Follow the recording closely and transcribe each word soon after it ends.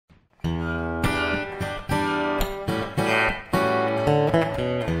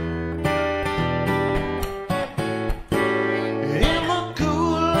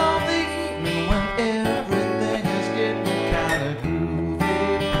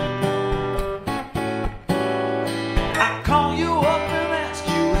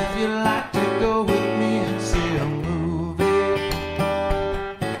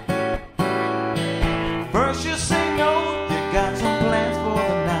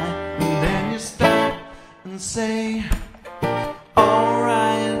say,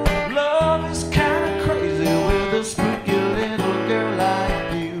 alright, love is kinda crazy with a spooky little girl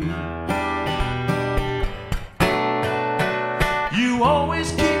like you. You always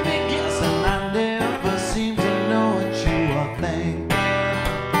keep me guessing, I never seem to know what you are thinking.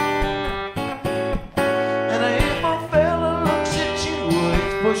 And if a fella looks at you,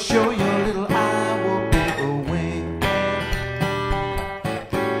 it's for sure your little eye will be a wink.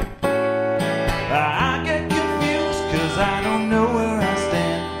 I get confused cause I don't know where I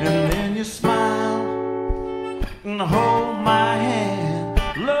stand. And then you smile and hold my hand.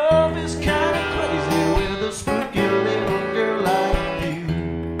 Love is kinda crazy with a spooky little girl like you.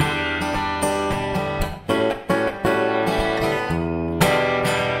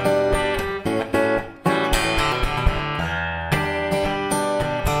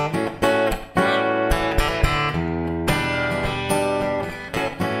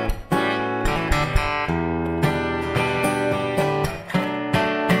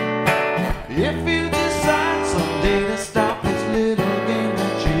 If you decide someday to stop this little game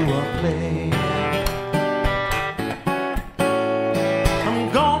that you are playing,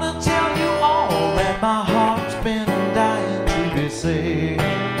 I'm gonna tell you all that my heart's been dying to be said.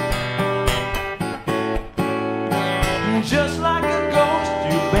 Just like a ghost,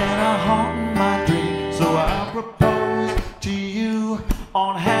 you've been a haunting my dream. So I propose to you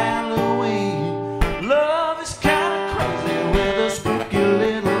on Halloween. Love is kinda crazy with a spooky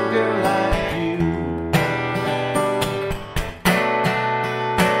little girl like you.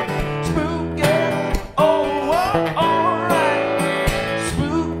 Spooky, oh, alright.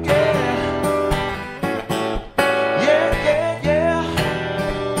 Spooky, yeah, yeah, yeah.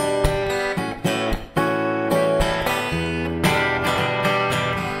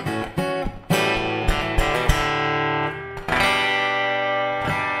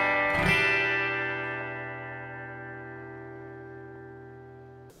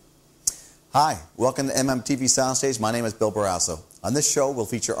 Hi, welcome to MMTV SoundStage. My name is Bill Barrasso. On this show, we'll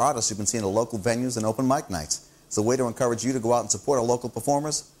feature artists who've been seen at local venues and open mic nights. It's a way to encourage you to go out and support our local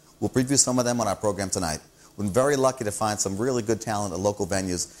performers. We'll preview some of them on our program tonight. We've been very lucky to find some really good talent at local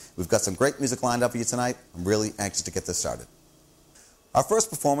venues. We've got some great music lined up for you tonight. I'm really anxious to get this started. Our first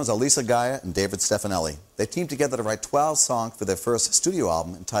performers are Lisa Gaia and David Stefanelli. They teamed together to write 12 songs for their first studio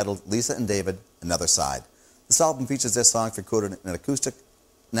album entitled Lisa and David, Another Side. This album features their songs recorded in an acoustic,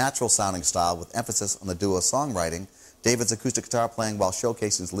 natural-sounding style with emphasis on the duo songwriting, David's acoustic guitar playing while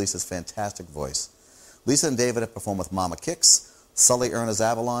showcasing Lisa's fantastic voice. Lisa and David have performed with Mama Kicks, Sully Erna's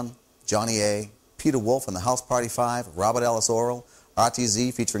Avalon, Johnny A., Peter Wolf and the House Party 5, Robert Ellis Oral,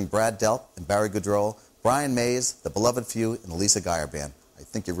 RTZ featuring Brad Delp and Barry Goodrow, Brian Mays, The Beloved Few, and the Lisa Geyer Band. I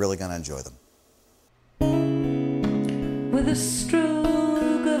think you're really going to enjoy them. With a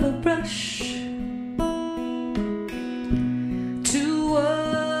stroke of a brush, two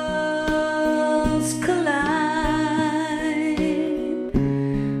worlds collide.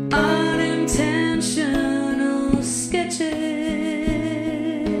 Unintentional sketches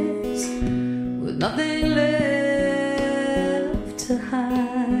with nothing left to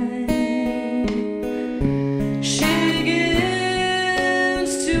hide. She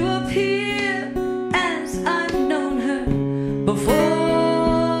begins to appear as I've known her before.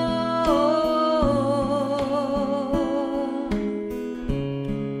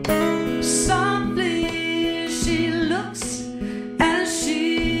 Softly she looks as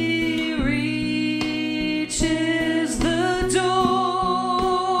she reaches the door.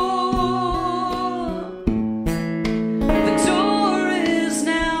 The door is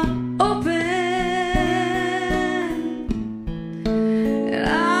now open, and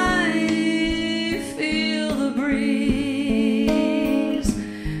I feel the breeze.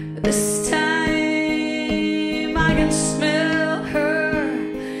 This time I can smell her,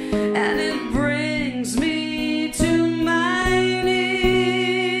 and it brings me to my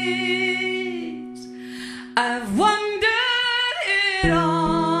knees. I've wondered it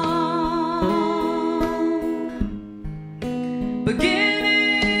all,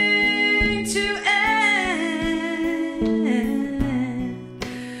 beginning to end,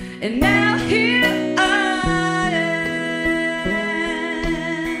 and now here I am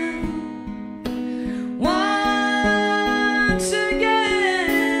once again.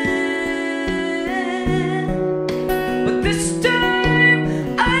 But this time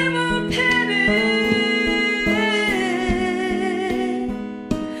I'm a penitent,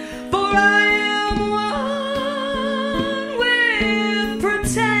 for I am one with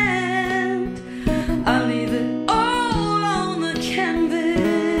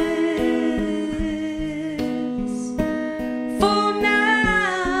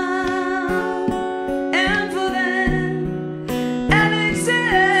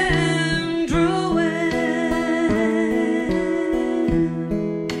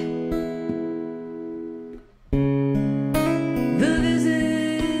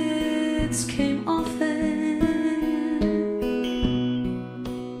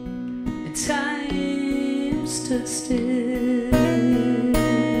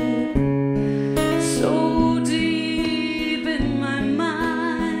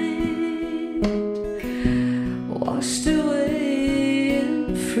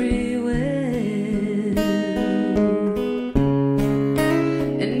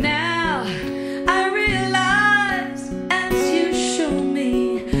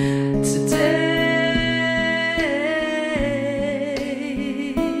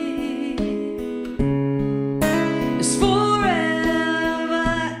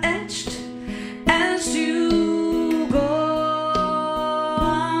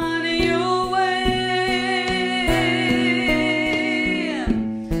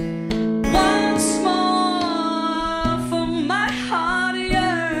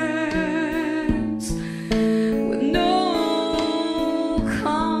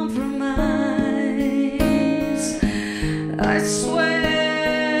I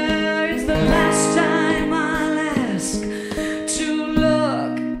swear it's the last time I'll ask to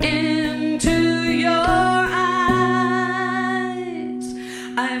look into your eyes.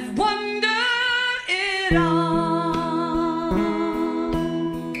 I've wondered it all,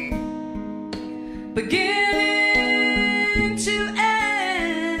 beginning to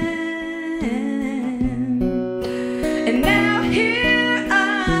end, and now here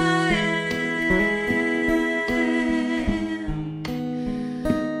I am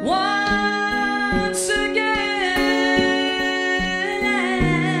once again,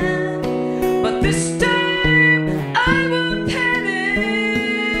 but this time I won't panic.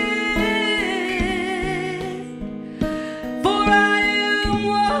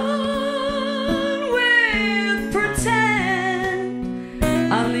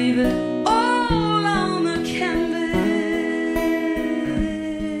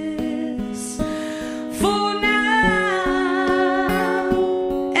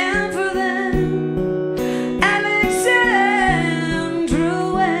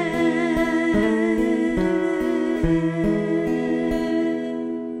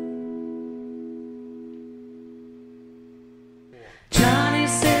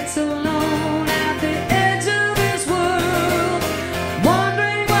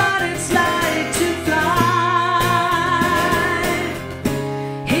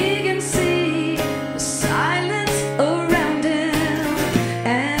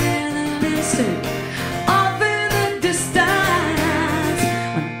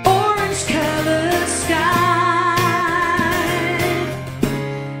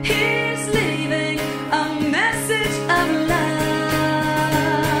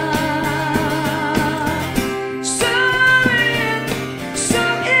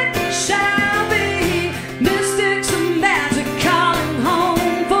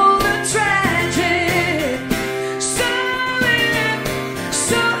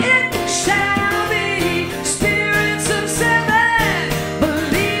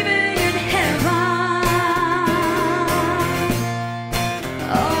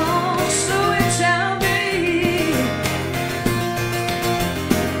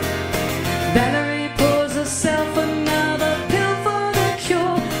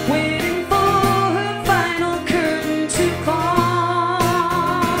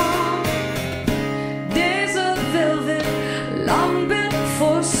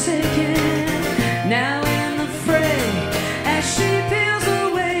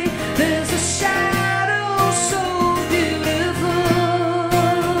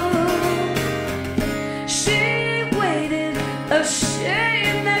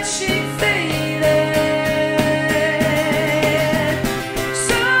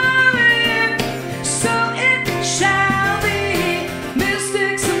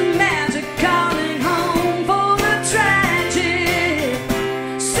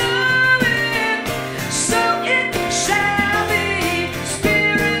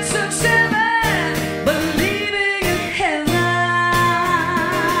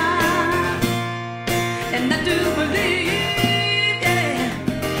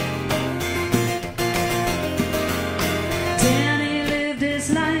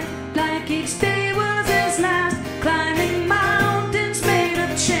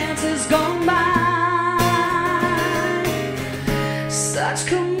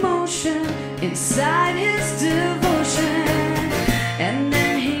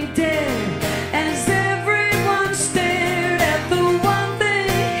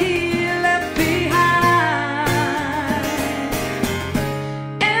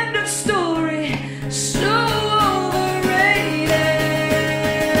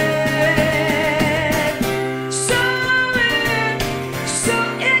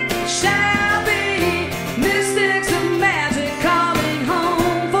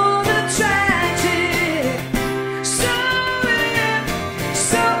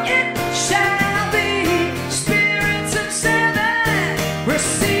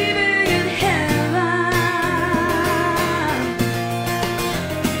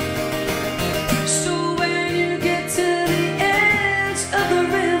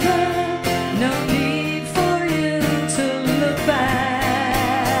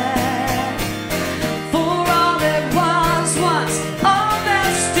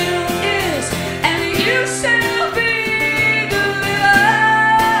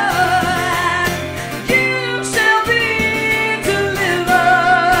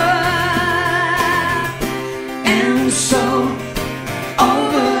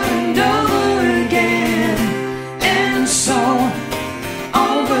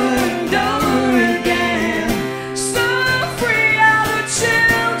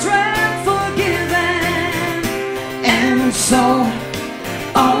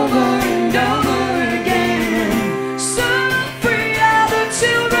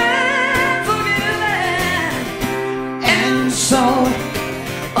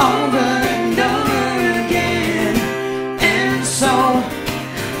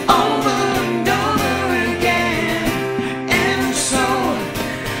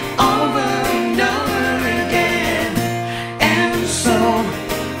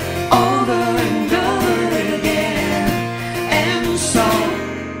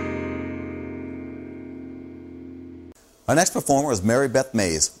 Our next performer is Mary Beth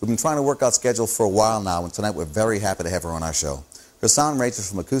Mays. We've been trying to work out schedule for a while now, and tonight we're very happy to have her on our show. Her sound ranges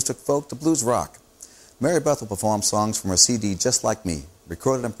from acoustic folk to blues rock. Mary Beth will perform songs from her CD Just Like Me,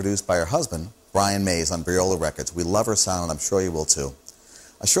 recorded and produced by her husband, Brian Mays, on Briola Records. We love her sound, and I'm sure you will too.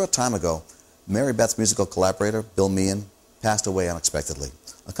 A short time ago, Mary Beth's musical collaborator, Bill Meehan, passed away unexpectedly.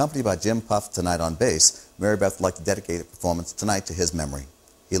 Accompanied by Jim Puff tonight on bass, Mary Beth would like to dedicate a performance tonight to his memory.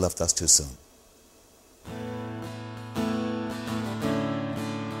 He left us too soon.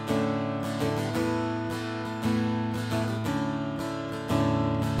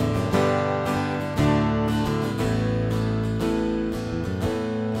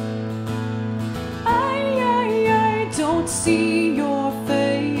 I don't see your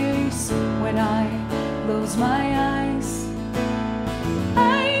face when I close my eyes.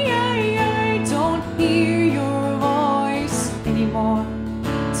 I don't hear your voice anymore,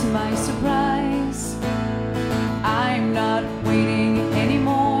 to my surprise. I'm not waiting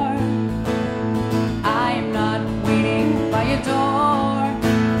anymore. I'm not waiting by your door.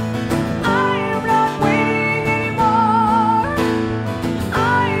 I'm not waiting anymore.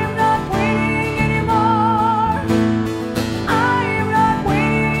 I'm not waiting anymore. I'm not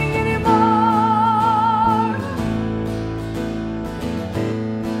waiting anymore.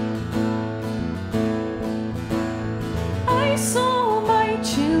 I saw my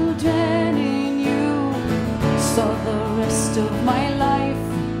children in you, saw the rest of my life.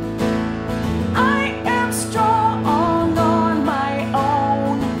 I am strong on my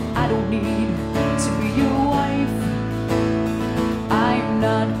own. I don't need to be your wife. I'm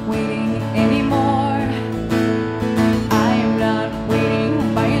not waiting anymore. I'm not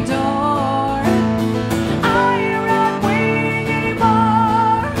waiting by your door. I'm not waiting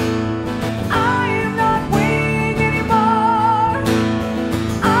anymore. I'm not waiting anymore.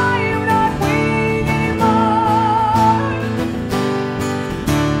 I'm not waiting anymore.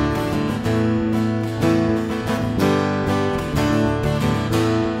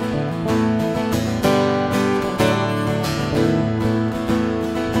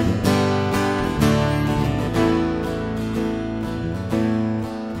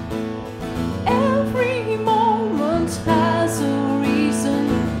 Every moment has a reason.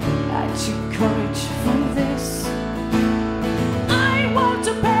 I took courage from this. I won't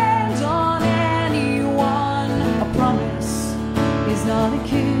depend on anyone. A promise is not a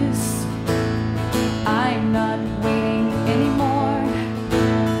kiss. I'm not waiting anymore.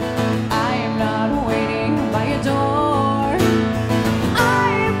 I am not waiting by your door. I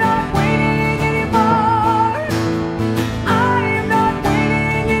am not waiting anymore. I am not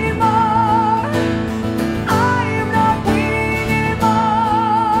waiting anymore. I am not waiting anymore.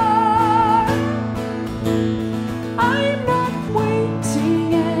 I'm not waiting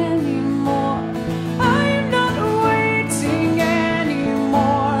anymore. I'm not waiting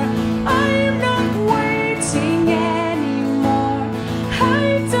anymore. I'm not waiting anymore.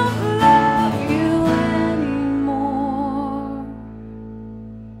 I don't love you anymore.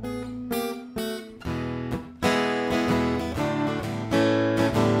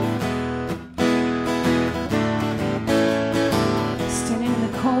 Standing in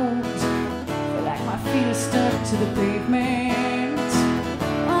the cold, feel like my feet are stuck to the pavement.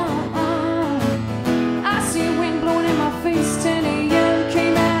 I see wind blowing in my face. 10 a.m.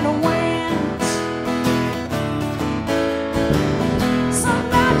 came and went.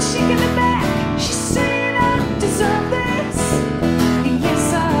 Somebody shaking me back. She's saying I deserve this.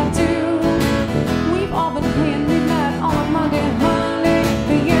 Yes, I do. We've all been playing midnight on a Monday, honey.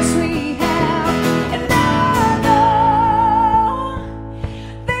 Yes, we have. And I know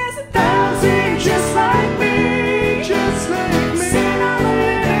there's 1,000 just like me.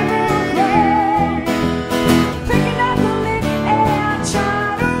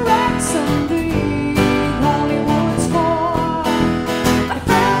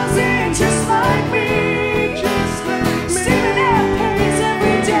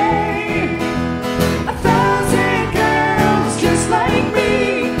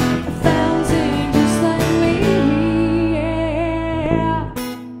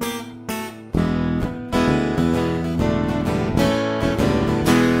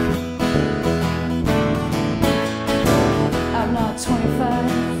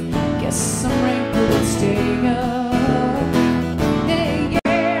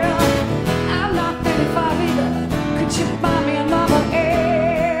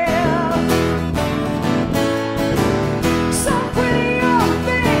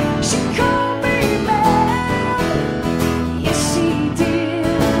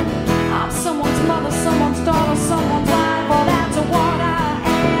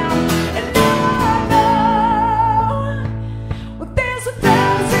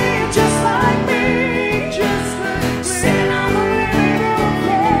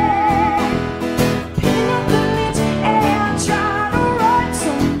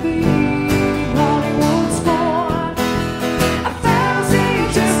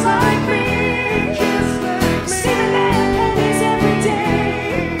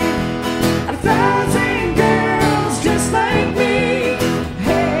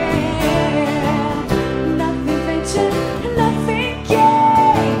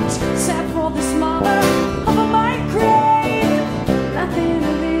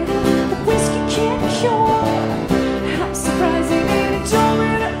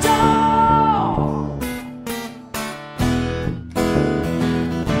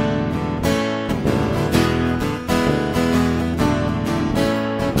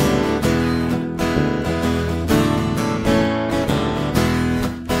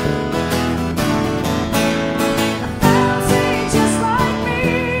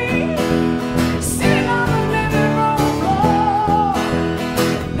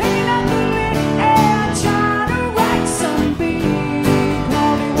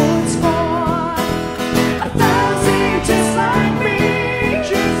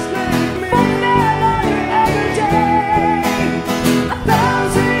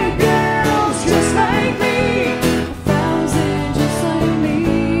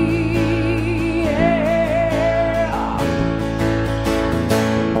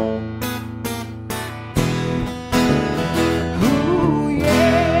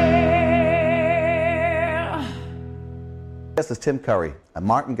 This is Tim Curry, a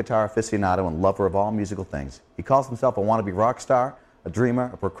Martin guitar aficionado and lover of all musical things. He calls himself a wannabe rock star, a dreamer,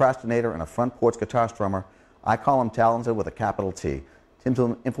 a procrastinator, and a front porch guitar strummer. I call him talented with a capital T. Tim's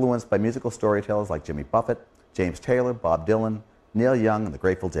influenced by musical storytellers like Jimmy Buffett, James Taylor, Bob Dylan, Neil Young, and the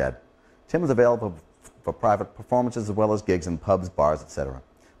Grateful Dead. Tim is available for private performances as well as gigs in pubs, bars, etc.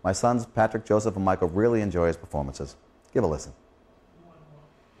 My sons, Patrick, Joseph, and Michael really enjoy his performances. Give a listen.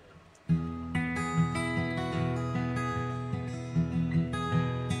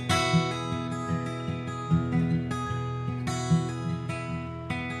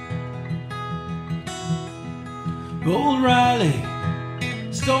 Old Riley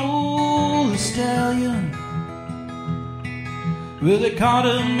stole the stallion. Well, they caught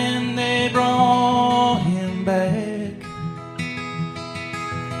him and they brought him back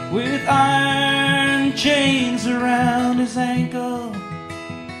with iron chains around his ankle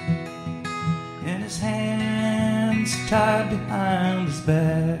and his hands tied behind his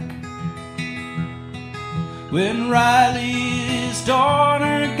back. When Riley's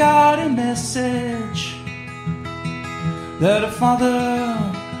daughter got a message that her father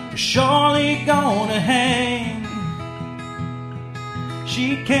was surely gonna hang,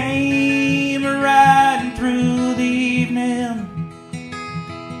 she came riding through the evening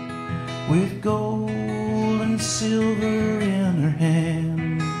with gold and silver in her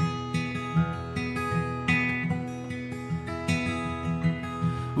hand.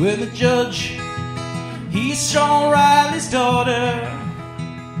 When the judge, he saw Riley's daughter,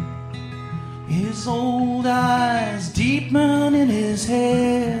 his old eyes deepen in his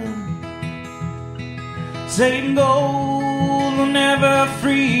head, saying gold will never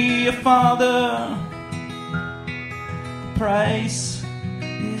free your father. The price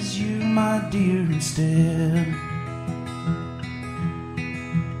is you, my dear, instead.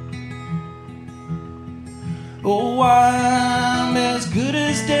 Oh, I'm as good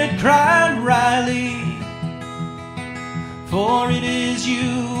as dead, cried Riley, for it is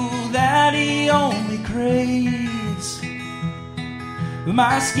you that he only craves.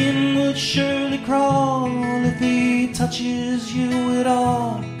 My skin would surely crawl if he touches you at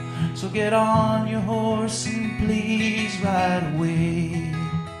all. So get on your horse and please ride away.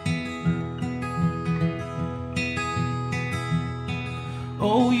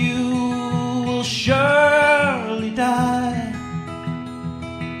 Oh, you will surely die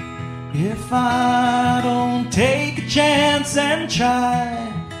if I don't take a chance and try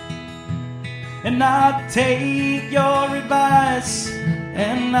and not take your advice.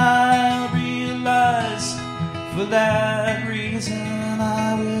 And I realize for that reason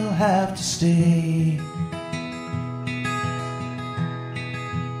I will have to stay.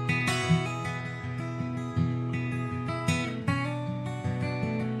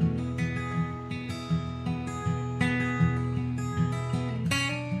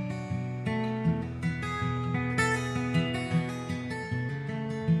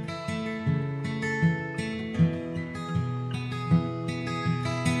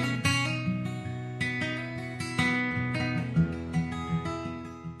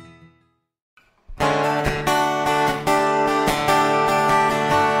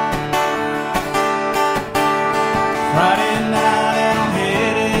 Friday night and I'm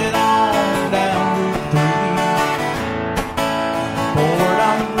headed on down Route 3. Board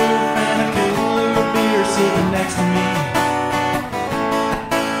on the roof and a cooler of beer sitting next to me.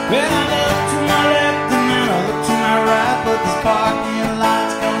 Well, I look to my left and then I look to my right, but this parking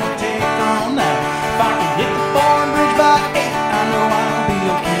lot's gonna take all night. If I can hit the Bourne Bridge by 8, I know I'll be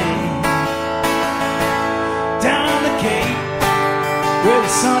okay. Down on the Cape, where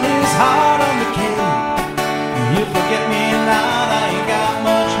the sun is hot on the Cape. You forget me not, I ain't got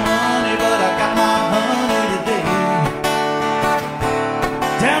much money, but I got my honey today.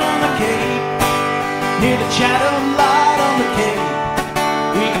 Down on the Cape, near the Chatham Light on the Cape,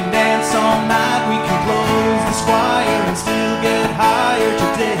 we can dance all night, we can close the Squire and still get higher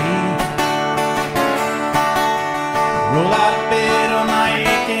today. Roll out of bed on my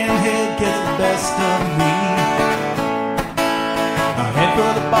aching head gets the best of me. I head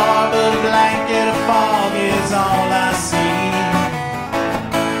for the bar, but a blanket of fog is all I see.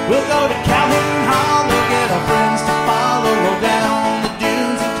 We'll go to Calhoun Hollow, get our friends to follow, roll down the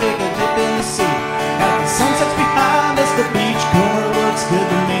dunes and take a dip in the sea. As the sun sets behind us, the beach corner looks good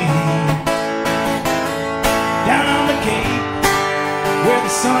to me. Down on the Cape, where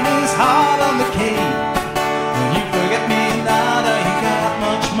the sun is hot on the Cape, when you forget me not, I ain't got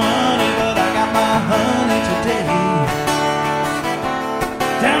much money, but I got my honey today.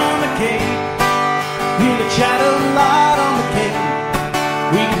 Down on the Cape, near the Chatham Light on the Cape,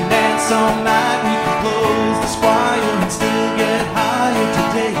 we can dance all night, we can close the Squire and still get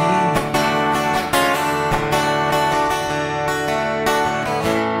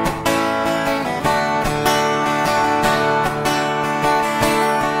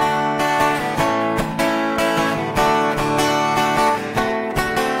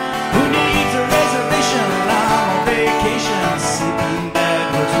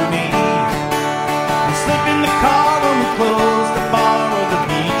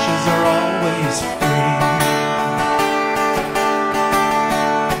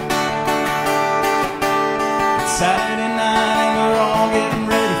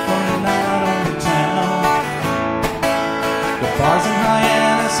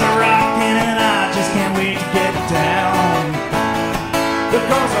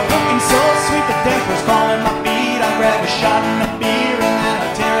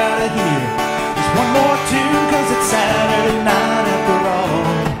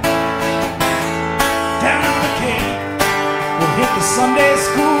Sunday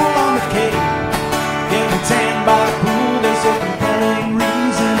school on the Cape, getting tan by the pool. There's a compelling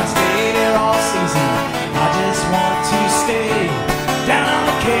reason I stayed here all season. I just want to stay down on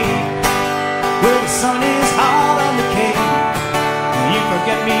the Cape, where the sun is hot on the Cape. You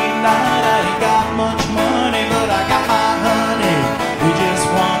forget me not, I ain't got much money, but I got my honey. We just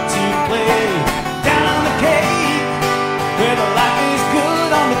want to play down on the Cape, where the life is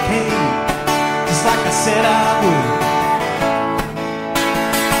good on the Cape, just like I said I would.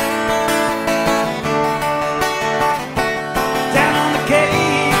 Down on the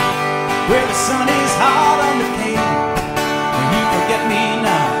Cape, where the sun is hot on the Cape, and you forget me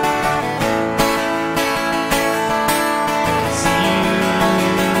not.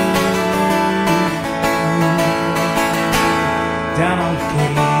 Down on the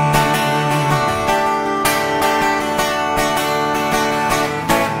Cape.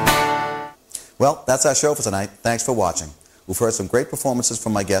 Well, that's our show for tonight. Thanks for watching. We've heard some great performances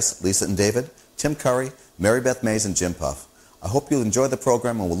from my guests, Lisa and David, Tim Curry, Mary Beth Mays, and Jim Puff. I hope you'll enjoy the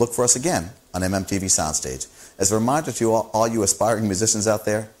program and will look for us again on MMTV SoundStage. As a reminder to all you aspiring musicians out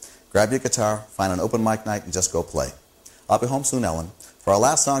there, grab your guitar, find an open mic night, and just go play. I'll be home soon, Ellen. For our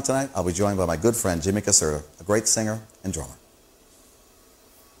last song tonight, I'll be joined by my good friend Jimmy Caserta, a great singer and drummer.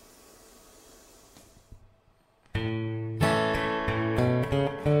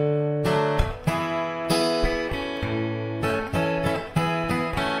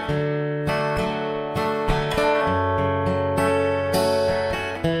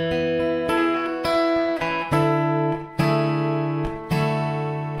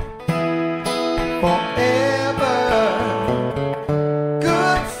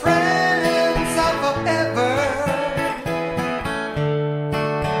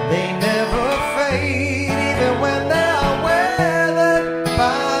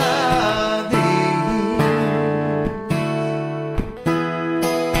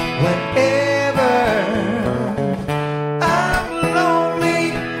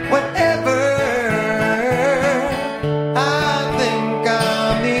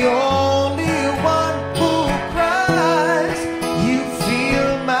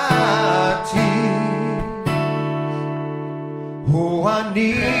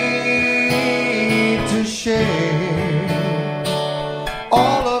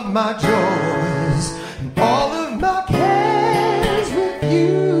 My joys and all of my cares with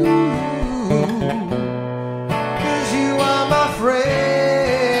you, 'cause you are my friend.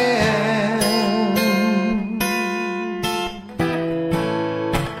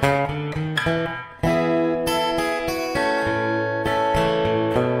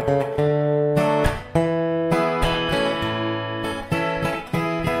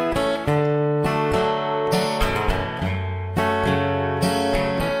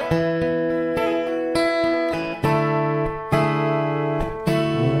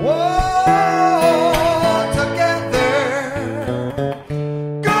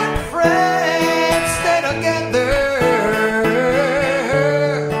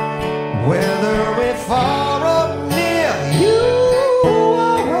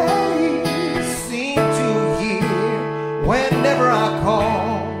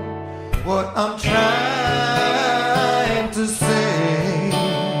 What I'm trying to say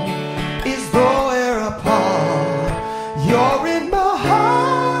is, though we're apart, you're in my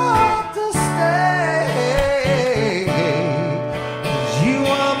heart to stay, 'cause you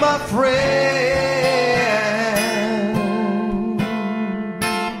are my friend.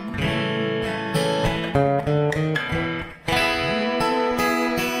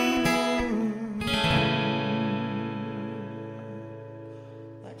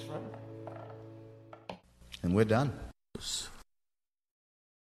 And we're done.